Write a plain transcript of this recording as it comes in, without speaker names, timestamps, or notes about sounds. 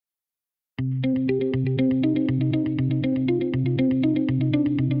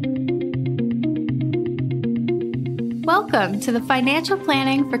Welcome to the Financial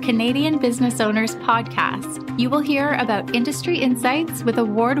Planning for Canadian Business Owners podcast. You will hear about industry insights with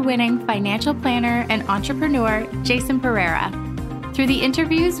award-winning financial planner and entrepreneur Jason Pereira. Through the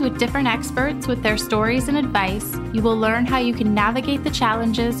interviews with different experts with their stories and advice, you will learn how you can navigate the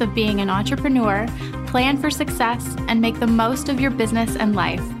challenges of being an entrepreneur, plan for success, and make the most of your business and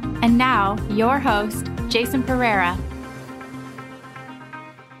life. And now, your host, Jason Pereira.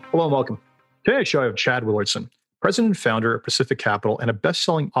 Hello and welcome. Today I show you Chad Willardson, president and founder of Pacific Capital and a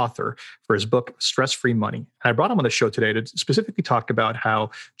best-selling author for his book, Stress-Free Money. And I brought him on the show today to specifically talk about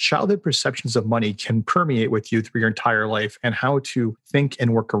how childhood perceptions of money can permeate with you through your entire life and how to think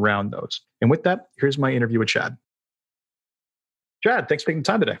and work around those. And with that, here's my interview with Chad. Chad, thanks for taking the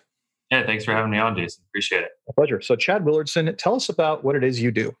time today. Yeah, thanks for having me on, Jason. Appreciate it. My pleasure. So Chad Willardson, tell us about what it is you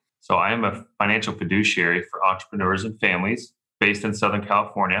do. So I am a financial fiduciary for entrepreneurs and families based in Southern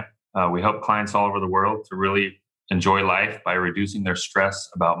California. We help clients all over the world to really enjoy life by reducing their stress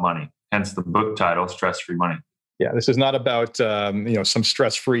about money. Hence the book title, Stress-Free Money. Yeah, this is not about some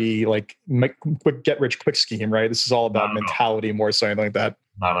stress-free, quick get rich quick scheme, right? This is all about mentality more so anything like that.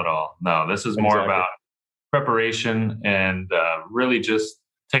 Not at all. No, this is more about preparation and really just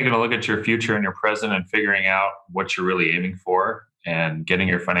taking a look at your future and your present and figuring out what you're really aiming for and getting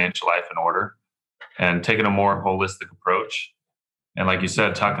your financial life in order and taking a more holistic approach. And like you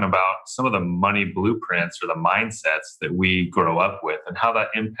said, talking about some of the money blueprints or the mindsets that we grow up with and how that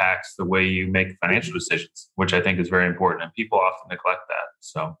impacts the way you make financial decisions, which I think is very important. And people often neglect that.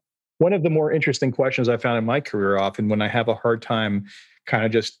 So one of the more interesting questions I found in my career, often when I have a hard time kind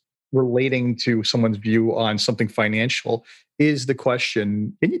of just relating to someone's view on something financial, is the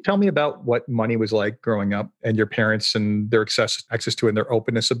question, can you tell me about what money was like growing up and your parents and their access to it and their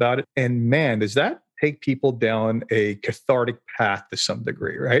openness about it? And man, does that take people down a cathartic path to some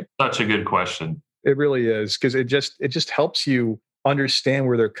degree, right? Such a good question. It really is, because it just helps you understand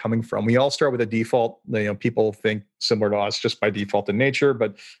where they're coming from. We all start with a default. People think similar to us just by default in nature,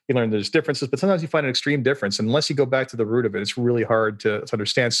 but you learn there's differences. But sometimes you find an extreme difference. And unless you go back to the root of it, it's really hard to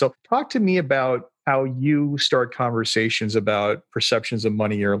understand. So talk to me about how you start conversations about perceptions of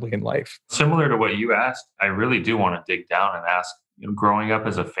money early in life. Similar to what you asked, I really do want to dig down and ask, growing up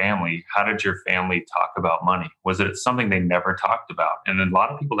as a family, how did your family talk about money? Was it something they never talked about? And in a lot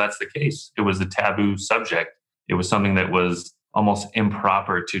of people, that's the case. It was a taboo subject. It was something that was almost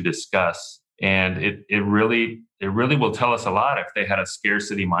improper to discuss. And it really will tell us a lot if they had a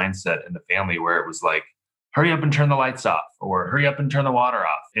scarcity mindset in the family where it was like, hurry up and turn the lights off, or hurry up and turn the water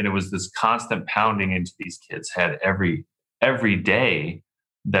off. And it was this constant pounding into these kids' head every day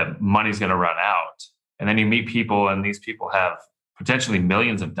that money's going to run out. And then you meet people and these people have potentially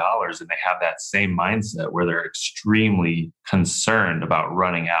millions of dollars and they have that same mindset where they're extremely concerned about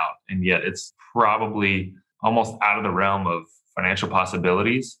running out. And yet it's probably almost out of the realm of financial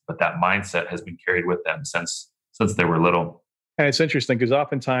possibilities, but that mindset has been carried with them since they were little. And it's interesting because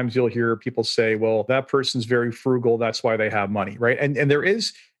oftentimes you'll hear people say, well, that person's very frugal, that's why they have money, right? And there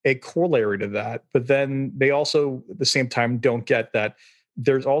is a corollary to that, but then they also at the same time don't get that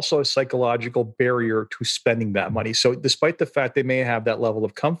there's also a psychological barrier to spending that money. So despite the fact they may have that level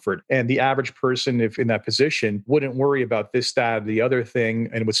of comfort, and the average person, if in that position, wouldn't worry about this, that, the other thing,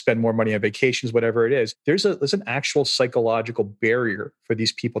 and would spend more money on vacations, whatever it is, there's an actual psychological barrier for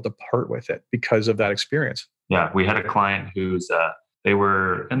these people to part with it because of that experience. Yeah, we had a client they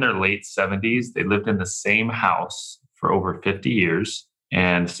were in their late 70s. They lived in the same house for over 50 years,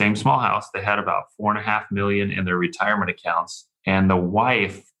 and same small house. They had about $4.5 million in their retirement accounts. And the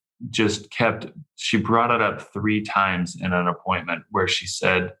wife she brought it up 3 times in an appointment where she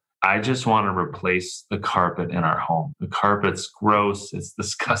said, I just want to replace the carpet in our home. The carpet's gross. It's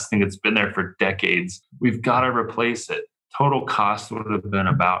disgusting. It's been there for decades. We've got to replace it. Total cost would have been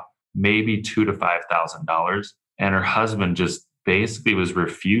about maybe $2,000 to $5,000. And her husband just basically was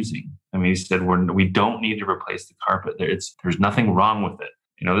refusing. I mean, he said, we don't need to replace the carpet. There's nothing wrong with it.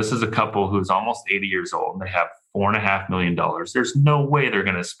 This is a couple who's almost 80 years old and they have $4.5 million. There's no way they're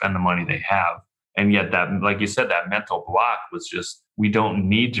going to spend the money they have. And yet that, like you said, that mental block was just, we don't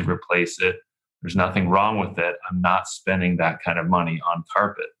need to replace it. There's nothing wrong with it. I'm not spending that kind of money on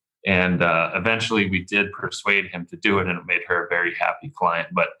carpet. And eventually we did persuade him to do it, and it made her a very happy client.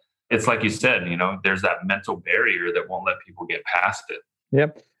 But it's like you said, there's that mental barrier that won't let people get past it.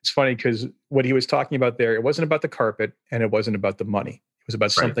 Yep. It's funny because what he was talking about there, it wasn't about the carpet and it wasn't about the money. It was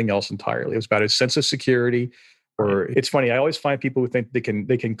about something else entirely. It was about his sense of security, Or it's funny. I always find people who think they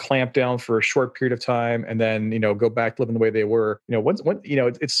can clamp down for a short period of time and then, go back living the way they were. It's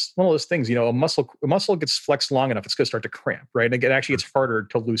one of those things, a muscle gets flexed long enough, it's going to start to cramp, right? And it actually gets harder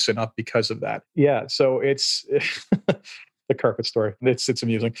to loosen up because of that. Yeah. So it's the carpet story. It's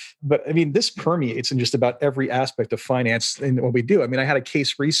amusing. But I mean, this permeates in just about every aspect of finance and what we do. I mean, I had a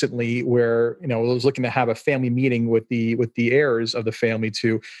case recently where, I was looking to have a family meeting with the heirs of the family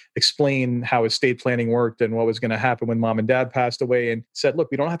to explain how estate planning worked and what was going to happen when mom and dad passed away, and said, look,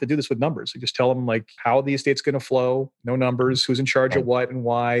 we don't have to do this with numbers. We just tell them like how the estate's going to flow, no numbers, who's in charge of what and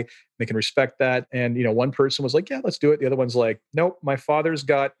why. They can respect that. And, one person was like, yeah, let's do it. The other one's like, nope, my father's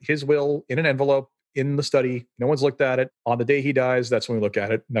got his will in an envelope in the study. No one's looked at it. On the day he dies, that's when we look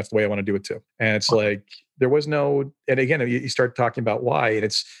at it. And that's the way I want to do it too. And it's like, there was no, and again, you start talking about why, and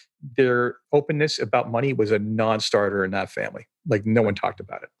it's their openness about money was a non-starter in that family. Like no one talked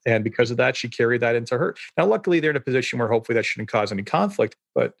about it. And because of that, she carried that into her. Now, luckily they're in a position where hopefully that shouldn't cause any conflict.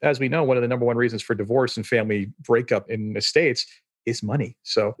 But as we know, one of the number one reasons for divorce and family breakup in estates is money.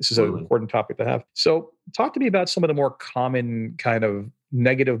 So this is an important topic to have. So talk to me about some of the more common kind of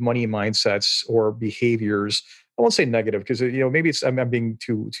negative money mindsets or behaviors. I won't say negative because, maybe I'm being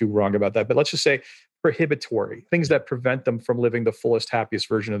too wrong about that, but let's just say prohibitory, things that prevent them from living the fullest, happiest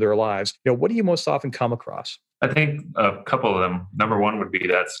version of their lives. What do you most often come across? I think a couple of them. Number one would be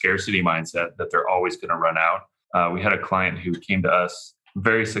that scarcity mindset that they're always going to run out. We had a client who came to us,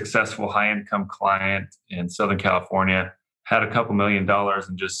 very successful, high-income client in Southern California, had a couple $1 million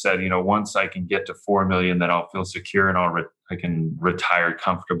and just said, once I can get to 4 million, then I'll feel secure and I can retire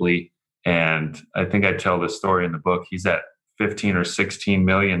comfortably. And I think I tell this story in the book. He's at 15 or 16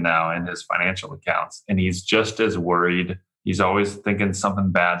 million now in his financial accounts. And he's just as worried. He's always thinking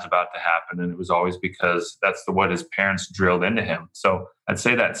something bad's about to happen. And it was always because that's what his parents drilled into him. So I'd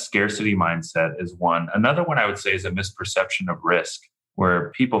say that scarcity mindset is one. Another one I would say is a misperception of risk,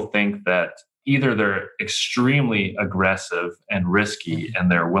 where people think that either they're extremely aggressive and risky and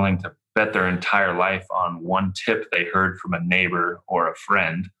they're willing to bet their entire life on one tip they heard from a neighbor or a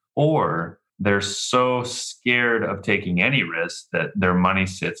friend, or they're so scared of taking any risk that their money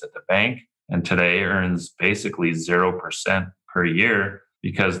sits at the bank and today earns basically 0% per year,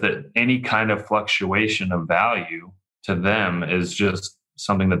 because that any kind of fluctuation of value to them is just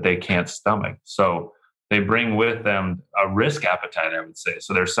something that they can't stomach. So they bring with them a risk appetite, I would say.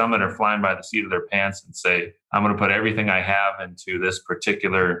 So there's some that are flying by the seat of their pants and say, I'm going to put everything I have into this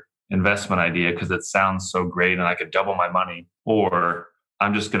particular investment idea because it sounds so great and I could double my money. Or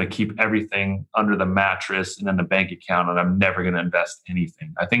I'm just going to keep everything under the mattress and in the bank account and I'm never going to invest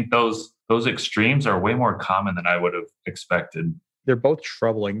anything. I think those extremes are way more common than I would have expected. They're both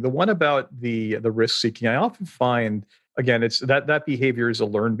troubling. The one about the risk seeking, I often find, again, it's that behavior is a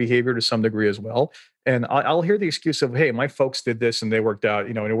learned behavior to some degree as well. And I'll hear the excuse of, hey, my folks did this and they worked out,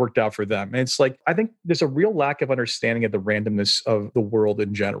 and it worked out for them. And it's like, I think there's a real lack of understanding of the randomness of the world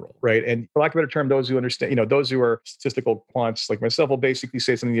in general, right? And for lack of a better term, those who understand, those who are statistical quants like myself will basically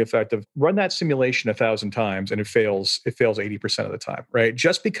say something to the effect of, run that simulation 1,000 times and it fails 80% of the time, right?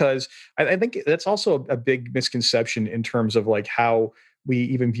 Just because I think that's also a big misconception in terms of like how we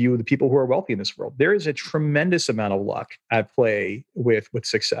even view the people who are wealthy in this world. There is a tremendous amount of luck at play with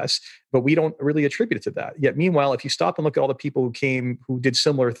success, but we don't really attribute it to that. Yet, meanwhile, if you stop and look at all the people who did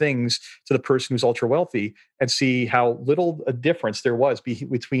similar things to the person who's ultra wealthy and see how little a difference there was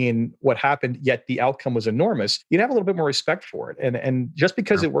between what happened, yet the outcome was enormous, you'd have a little bit more respect for it. And just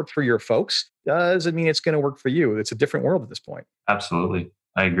because it worked for your folks doesn't mean it's going to work for you. It's a different world at this point. Absolutely.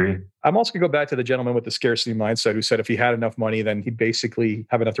 I agree. I'm also going to go back to the gentleman with the scarcity mindset who said if he had enough money, then he'd basically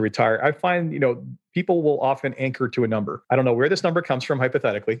have enough to retire. I find, people will often anchor to a number. I don't know where this number comes from,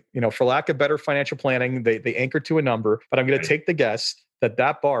 hypothetically. For lack of better financial planning, they anchor to a number, but I'm going to take the guess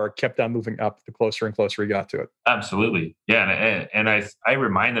that bar kept on moving up the closer and closer he got to it. Absolutely. Yeah. And I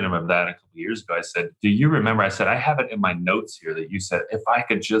reminded him of that a couple of years ago. I said, do you remember? I said, I have it in my notes here that you said, if I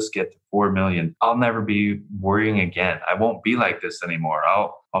could just get to 4 million, I'll never be worrying again. I won't be like this anymore.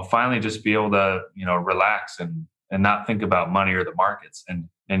 I'll finally just be able to, relax and not think about money or the markets.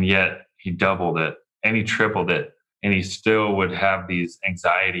 And yet he doubled it and he tripled it. And he still would have these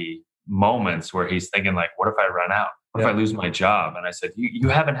anxiety moments where he's thinking like, what if I run out? What if I lose my job? And I said, you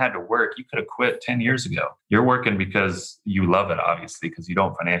haven't had to work. You could have quit 10 years ago. You're working because you love it, obviously, because you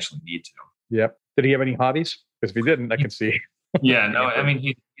don't financially need to. Yep. Did he have any hobbies? Because if he didn't, I can see. Yeah, no, I mean,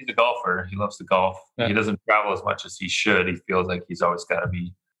 he's a golfer. He loves to golf. Yeah. He doesn't travel as much as he should. He feels like he's always got to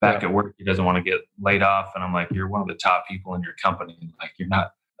be back at work. He doesn't want to get laid off. And I'm like, you're one of the top people in your company. Like, you're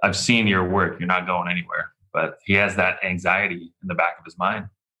not, I've seen your work. You're not going anywhere. But he has that anxiety in the back of his mind.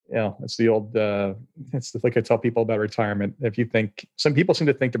 it's the old, it's like I tell people about retirement. If you think, some people seem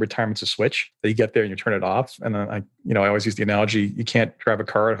to think that retirement's a switch that you get there and you turn it off. And then I always use the analogy, you can't drive a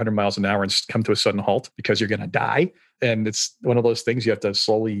car at 100 miles an hour and just come to a sudden halt because you're going to die. And it's one of those things you have to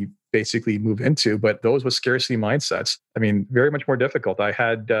slowly basically move into. But those with scarcity mindsets, very much more difficult. I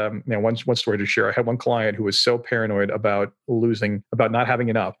had one story to share. I had one client who was so paranoid about not having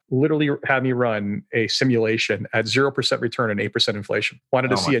enough, literally had me run a simulation at 0% return and 8% inflation. Wanted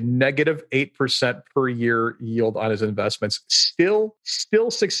to see a negative 8% per year yield on his investments. Still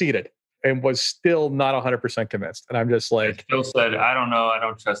succeeded. And was still not 100% convinced. And I'm just like, I still said, I don't know. I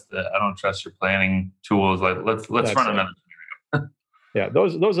don't trust your planning tools. Like, let's run another scenario. Yeah,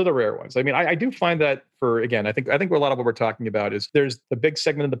 those are the rare ones. I do find that I think a lot of what we're talking about is there's the big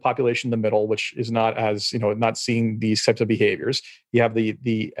segment of the population in the middle, which is not as, not seeing these types of behaviors. You have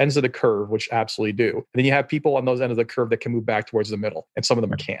the ends of the curve, which absolutely do. And then you have people on those ends of the curve that can move back towards the middle, and some of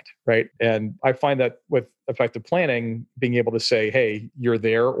them can't, right? And I find that with effective planning, being able to say, hey, you're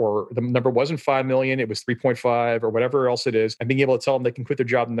there, or the number wasn't 5 million, it was 3.5 or whatever else it is, and being able to tell them they can quit their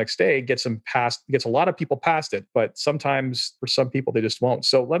job the next day gets a lot of people past it. But sometimes for some people, they just won't.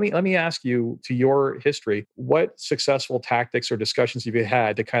 So let me ask you, to your history, what successful tactics or discussions have you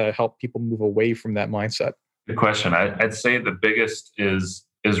had to kind of help people move away from that mindset? Good question. I'd say the biggest is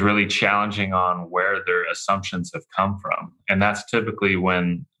really challenging on where their assumptions have come from. And that's typically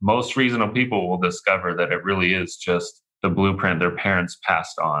when most reasonable people will discover that it really is just the blueprint their parents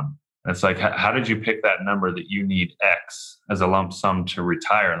passed on. And it's like, how did you pick that number that you need X as a lump sum to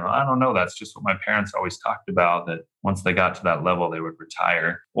retire? And I don't know. That's just what my parents always talked about, that once they got to that level, they would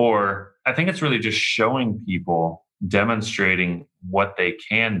retire. Or I think it's really just showing people, demonstrating what they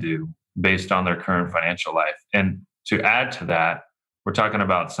can do based on their current financial life. And to add to that, we're talking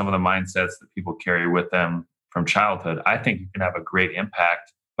about some of the mindsets that people carry with them from childhood. I think you can have a great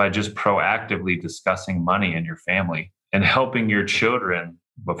impact by just proactively discussing money in your family and helping your children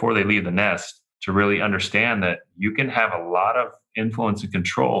before they leave the nest to really understand that you can have a lot of influence and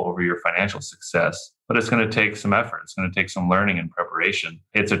control over your financial success, but it's going to take some effort. It's going to take some learning and preparation.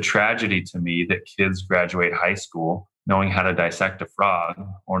 It's a tragedy to me that kids graduate high school knowing how to dissect a frog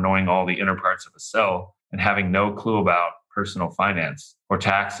or knowing all the inner parts of a cell and having no clue about personal finance or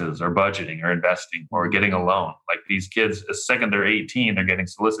taxes or budgeting or investing or getting a loan. Like these kids, the second they're 18, they're getting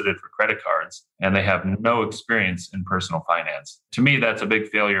solicited for credit cards and they have no experience in personal finance. To me, that's a big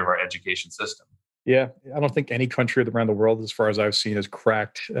failure of our education system. Yeah, I don't think any country around the world, as far as I've seen, has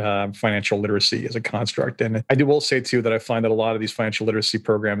cracked financial literacy as a construct. And I will say too that I find that a lot of these financial literacy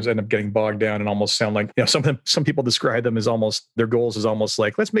programs end up getting bogged down and almost sound like, some people describe them as almost, their goals is almost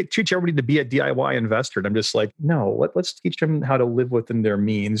like, let's teach everybody to be a DIY investor. And I'm just like, no, let's teach them how to live within their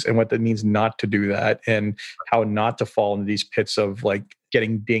means and what that means not to do that, and how not to fall into these pits of like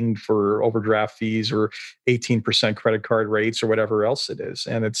getting dinged for overdraft fees or 18% credit card rates or whatever else it is.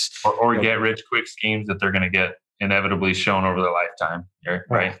 And it's or get rich quick schemes that they're going to get inevitably shown over their lifetime.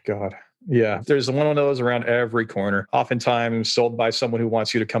 Right? Oh God. Yeah. There's one of those around every corner, oftentimes sold by someone who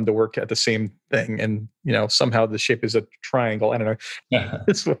wants you to come to work at the same thing. And, somehow the shape is a triangle. I don't know.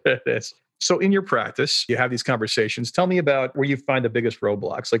 That's what it is. So in your practice, you have these conversations. Tell me about where you find the biggest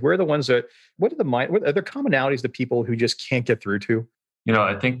roadblocks. Like, where are the ones are there commonalities that people who just can't get through to?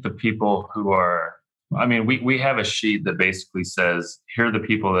 I think the people who are, we have a sheet that basically says, here are the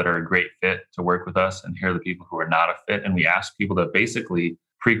people that are a great fit to work with us, and here are the people who are not a fit. And we ask people to basically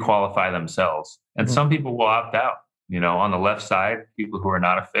pre-qualify themselves. And some people will opt out. On the left side, people who are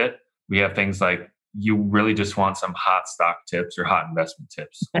not a fit, we have things like, you really just want some hot stock tips or hot investment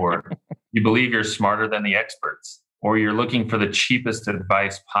tips, or you believe you're smarter than the experts, or you're looking for the cheapest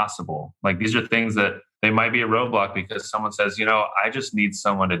advice possible. Like, these are things that they might be a roadblock because someone says, I just need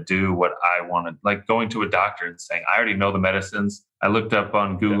someone to do what I want to, like going to a doctor and saying, I already know the medicines. I looked up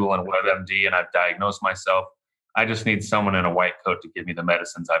on Google and WebMD and I've diagnosed myself. I just need someone in a white coat to give me the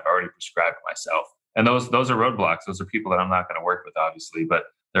medicines I've already prescribed myself. And those are roadblocks. Those are people that I'm not going to work with, obviously, but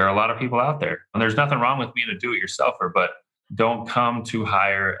there are a lot of people out there. And there's nothing wrong with being a do-it-yourselfer, but don't come to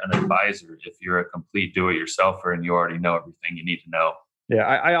hire an advisor if you're a complete do-it-yourselfer and you already know everything you need to know. Yeah,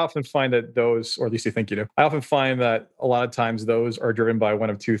 I often find that those, or at least you think you do, I often find that a lot of times those are driven by one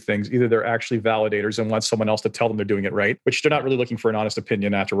of two things. Either they're actually validators and want someone else to tell them they're doing it right, which they're not really looking for an honest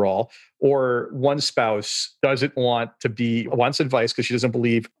opinion after all. Or one spouse wants advice because she doesn't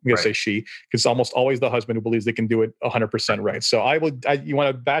believe, I'm going to say she, because it's almost always the husband who believes they can do it 100% right. So you want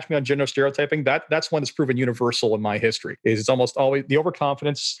to bash me on gender stereotyping? That's one that's proven universal in my history. It's almost always, the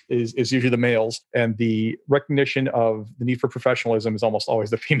overconfidence is usually the males, and the recognition of the need for professionalism is almost almost always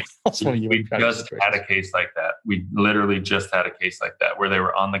the females. When we just had a case like that. We literally just had a case like that where they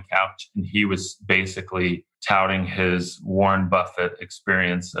were on the couch and he was basically touting his Warren Buffett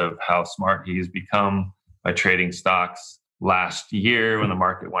experience of how smart he's become by trading stocks. Last year, when the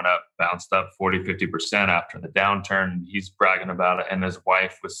market went up, bounced up 40-50% after the downturn, he's bragging about it. And his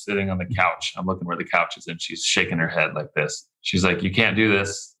wife was sitting on the couch. I'm looking where the couch is, and she's shaking her head like this. She's like, "You can't do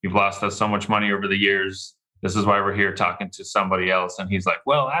this. You've lost us so much money over the years. This is why we're here talking to somebody else." And he's like,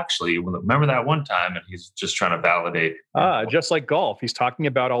 "Well, actually, remember that one time?" And he's just trying to validate. Just like golf. He's talking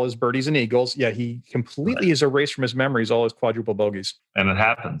about all his birdies and eagles. Yeah, he completely has erased from his memories all his quadruple bogeys. And it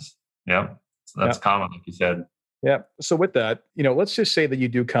happens. Yeah. So that's common, like you said. Yeah. So with that, let's just say that you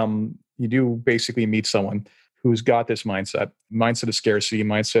do basically meet someone who's got this mindset of scarcity,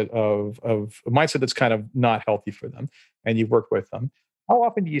 mindset of a mindset that's kind of not healthy for them, and you work with them. How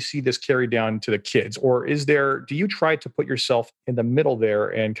often do you see this carried down to the kids? Or do you try to put yourself in the middle there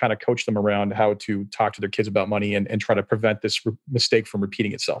and kind of coach them around how to talk to their kids about money and try to prevent this mistake from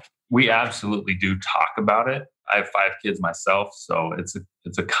repeating itself? We absolutely do talk about it. I have 5 kids myself, so it's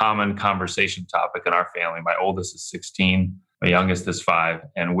a common conversation topic in our family. My oldest is 16, my youngest is 5,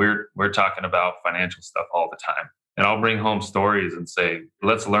 and we're talking about financial stuff all the time. And I'll bring home stories and say,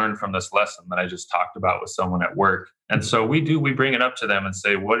 "Let's learn from this lesson that I just talked about with someone at work." And so we bring it up to them and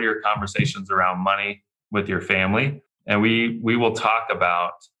say, "What are your conversations around money with your family?" And we will talk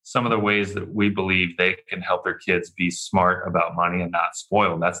about some of the ways that we believe they can help their kids be smart about money and not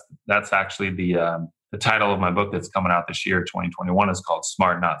spoiled. That's actually the title of my book that's coming out this year, 2021, is called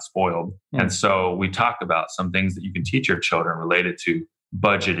Smart Not Spoiled. And so we talk about some things that you can teach your children related to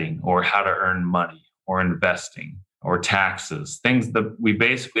budgeting or how to earn money or investing or taxes, things that we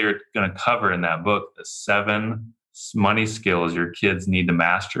basically are going to cover in that book, the 7 money skills your kids need to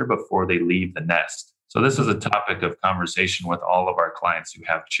master before they leave the nest. So this is a topic of conversation with all of our clients who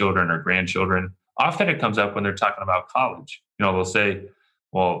have children or grandchildren. Often it comes up when they're talking about college. They'll say,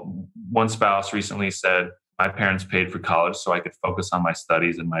 well, one spouse recently said, "My parents paid for college so I could focus on my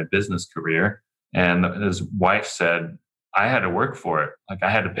studies and my business career." And his wife said, "I had to work for it. Like I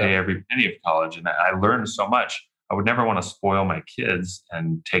had to pay every penny of college and I learned so much. I would never want to spoil my kids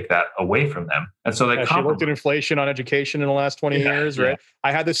and take that away from them." And so they she looked at inflation on education in the last 20 years, right?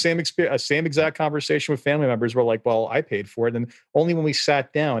 I had the same exact conversation with family members where like, "Well, I paid for it." And only when we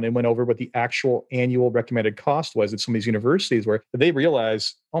sat down and went over what the actual annual recommended cost was at some of these universities where they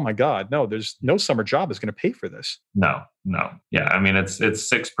realized, "Oh my God, no, there's no summer job that's going to pay for this." No. Yeah. I mean, it's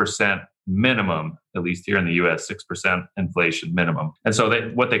 6% minimum, at least here in the US, 6% inflation minimum. And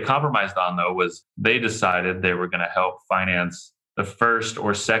so what they compromised on, though, was they decided they were going to help finance the first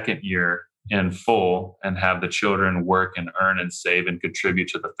or second year in full and have the children work and earn and save and contribute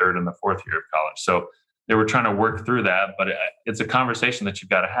to the third and the fourth year of college. So they were trying to work through that, but it's a conversation that you've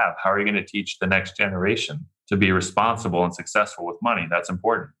got to have. How are you going to teach the next generation to be responsible and successful with money? That's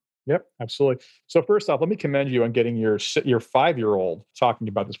important. Yep, absolutely. So first off, let me commend you on getting your 5-year-old talking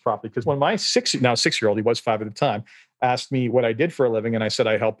about this properly. Because when my 6-year-old, he was 5 at the time, asked me what I did for a living, and I said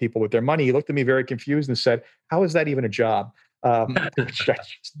I help people with their money, he looked at me very confused and said, "How is that even a job?"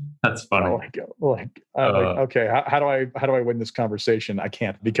 That's funny. Okay, how do I win this conversation? I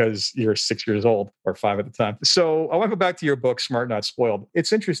can't, because you're 6 years old or 5 at the time. So I want to go back to your book, Smart Not Spoiled.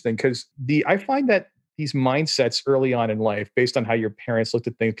 It's interesting because I find that these mindsets early on in life, based on how your parents looked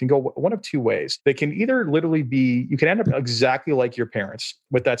at things, can go one of 2 ways. They can either literally be, you can end up exactly like your parents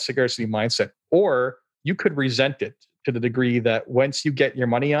with that scarcity mindset, or you could resent it to the degree that once you get your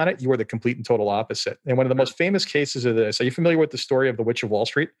money on it, you are the complete and total opposite. And one of the most famous cases of this, are you familiar with the story of the Witch of Wall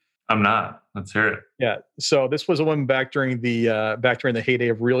Street? I'm not. Let's hear it. Yeah. So this was a woman back during the heyday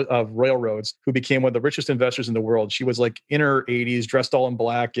of railroads who became one of the richest investors in the world. She was like in her 80s, dressed all in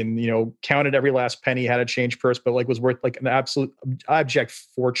black, and counted every last penny, had a change purse, but like was worth like an absolute abject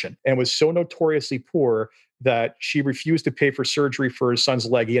fortune, and was so notoriously poor that she refused to pay for surgery for her son's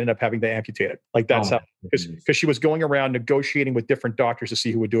leg. He ended up having to amputate it. Like that's because she was going around negotiating with different doctors to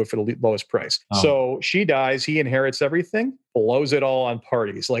see who would do it for the lowest price. So she dies, he inherits everything, blows it all on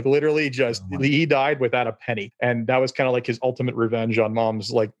parties. Like literally he died without a penny. And that was kind of like his ultimate revenge on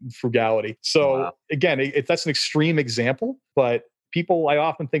mom's like frugality. So again, that's an extreme example, but I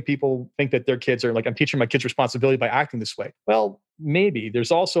often think people think that their kids are like, I'm teaching my kids responsibility by acting this way. Well, maybe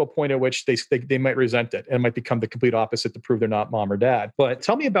there's also a point at which they might resent it and might become the complete opposite to prove they're not mom or dad. But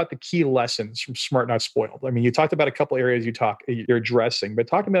tell me about the key lessons from Smart Not Spoiled. I mean, you talked about a couple areas you're addressing, but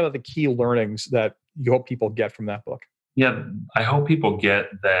talk about the key learnings that you hope people get from that book. Yeah, I hope people get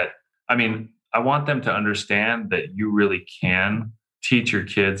that. I mean, I want them to understand that you really can teach your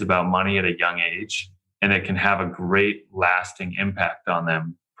kids about money at a young age. and it can have a great lasting impact on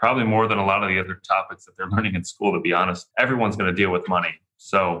them. Probably more than a lot of the other topics that they're learning in school, to be honest. Everyone's going to deal with money.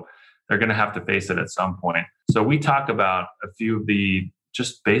 So they're going to have to face it at some point. So we talk about a few of the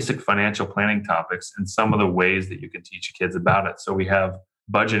just basic financial planning topics and some of the ways that you can teach kids about it. So we have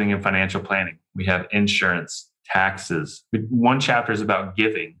budgeting and financial planning. We have insurance, taxes. One chapter is about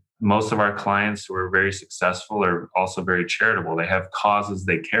giving. Most of our clients who are very successful are also very charitable. They have causes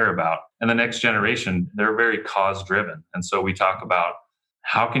they care about. And the next generation, they're very cause driven. And so we talk about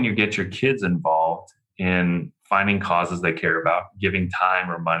how can you get your kids involved in finding causes they care about, giving time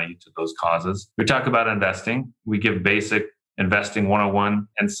or money to those causes. We talk about investing. We give basic investing 101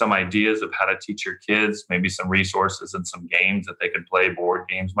 and some ideas of how to teach your kids, maybe some resources and some games that they can play, board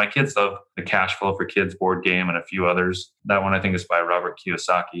games. My kids love the Cash Flow for Kids board game and a few others. That one I think is by Robert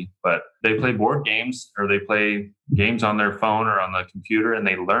Kiyosaki. But they play board games or they play games on their phone or on the computer, and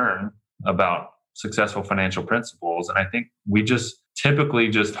they learn about successful financial principles. And I think we just typically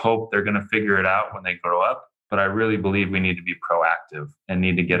just hope they're going to figure it out when they grow up. But I really believe we need to be proactive and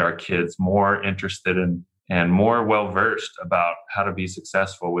need to get our kids more interested in and more well-versed about how to be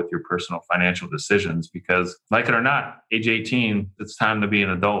successful with your personal financial decisions. Because like it or not, age 18, it's time to be an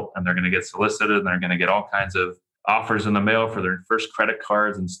adult, and they're going to get solicited and they're going to get all kinds of offers in the mail for their first credit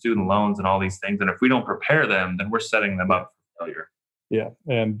cards and student loans and all these things. And if we don't prepare them, then we're setting them up for failure. Yeah.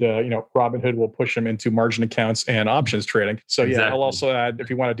 And, Robinhood will push them into margin accounts and options trading. So yeah, exactly. I'll also add, if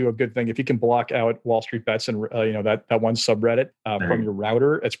you want to do a good thing, if you can block out Wall Street Bets and, that one subreddit from your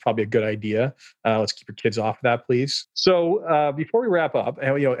router, it's probably a good idea. Let's keep your kids off of that, please. So before we wrap up,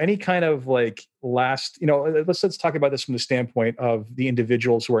 any kind of last, let's talk about this from the standpoint of the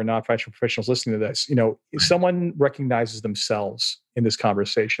individuals who are not financial professionals listening to this. If someone recognizes themselves in this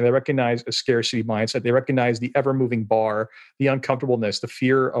conversation, they recognize a scarcity mindset, they recognize the ever-moving bar, the uncomfortableness, the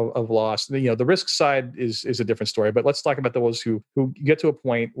fear of loss. The risk side is a different story. But let's talk about those who get to a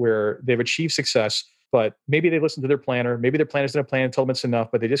point where they've achieved success, but maybe they listen to their planner, maybe their planner's done a plan and told them it's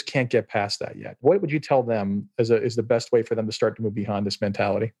enough, but they just can't get past that yet. What would you tell them is the best way for them to start to move beyond this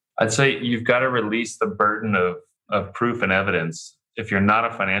mentality? I'd say you've got to release the burden of proof and evidence. If you're not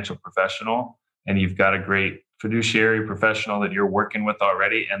a financial professional and you've got a great fiduciary professional that you're working with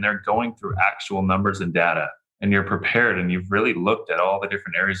already, and they're going through actual numbers and data, and you're prepared and you've really looked at all the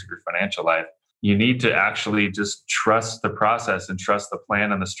different areas of your financial life, you need to actually just trust the process and trust the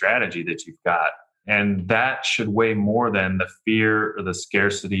plan and the strategy that you've got. And that should weigh more than the fear or the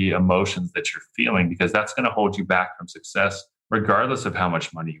scarcity emotions that you're feeling, because that's going to hold you back from success regardless of how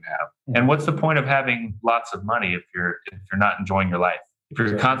much money you have. And what's the point of having lots of money if you're not enjoying your life? If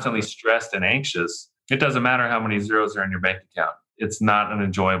you're constantly stressed and anxious, it doesn't matter how many zeros are in your bank account. It's not an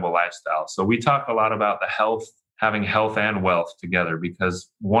enjoyable lifestyle. So we talk a lot about having health and wealth together, because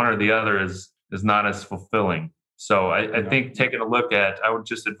one or the other is not as fulfilling. So I think I would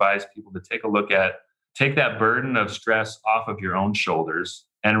just advise people to take that burden of stress off of your own shoulders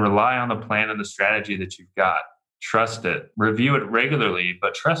and rely on the plan and the strategy that you've got. Trust it, review it regularly,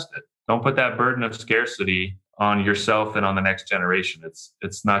 but trust it. Don't put that burden of scarcity on yourself and on the next generation.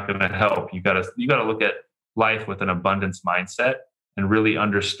 It's not going to help. You got to look at life with an abundance mindset and really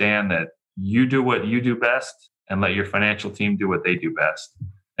understand that you do what you do best and let your financial team do what they do best.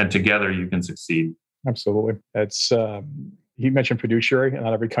 And together you can succeed. Absolutely. It's you mentioned fiduciary.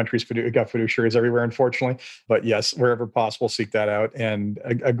 Not every country's got fiduciaries everywhere, unfortunately. But yes, wherever possible, seek that out. And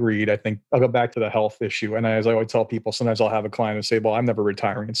agreed. I think I'll go back to the health issue. And as I always tell people, sometimes I'll have a client and say, well, I'm never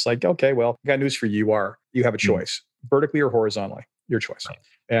retiring. It's like, okay, well, I got news for you. You have a choice, vertically or horizontally, your choice. Right.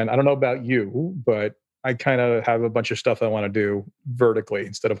 And I don't know about you, but I kind of have a bunch of stuff I want to do vertically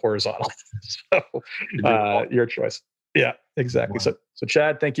instead of horizontally. So your choice. Yeah, exactly. Wow. So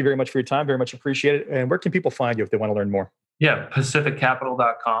Chad, thank you very much for your time. Very much appreciate it. And where can people find you if they want to learn more? Yeah,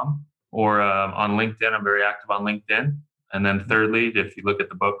 pacificcapital.com or on LinkedIn. I'm very active on LinkedIn. And then thirdly, if you look at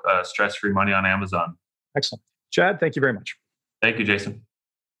the book, Stress-Free Money on Amazon. Excellent. Chad, thank you very much. Thank you, Jason.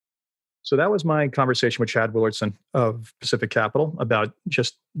 So that was my conversation with Chad Willardson of Pacific Capital about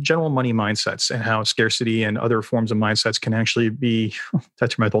just general money mindsets and how scarcity and other forms of mindsets can actually be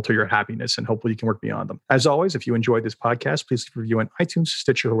detrimental to your happiness, and hopefully you can work beyond them. As always, if you enjoyed this podcast, please leave a review on iTunes,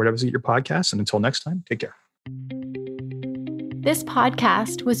 Stitcher, or whatever you get your podcasts. And until next time, take care. This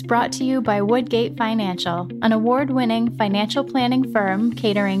podcast was brought to you by Woodgate Financial, an award-winning financial planning firm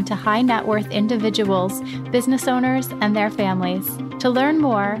catering to high net worth individuals, business owners, and their families. To learn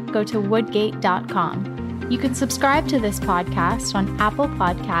more, go to woodgate.com. You can subscribe to this podcast on Apple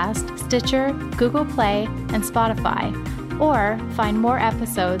Podcast, Stitcher, Google Play, and Spotify, or find more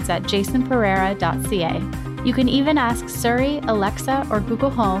episodes at jasonpereira.ca. You can even ask Siri, Alexa, or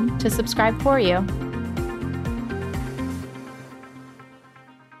Google Home to subscribe for you.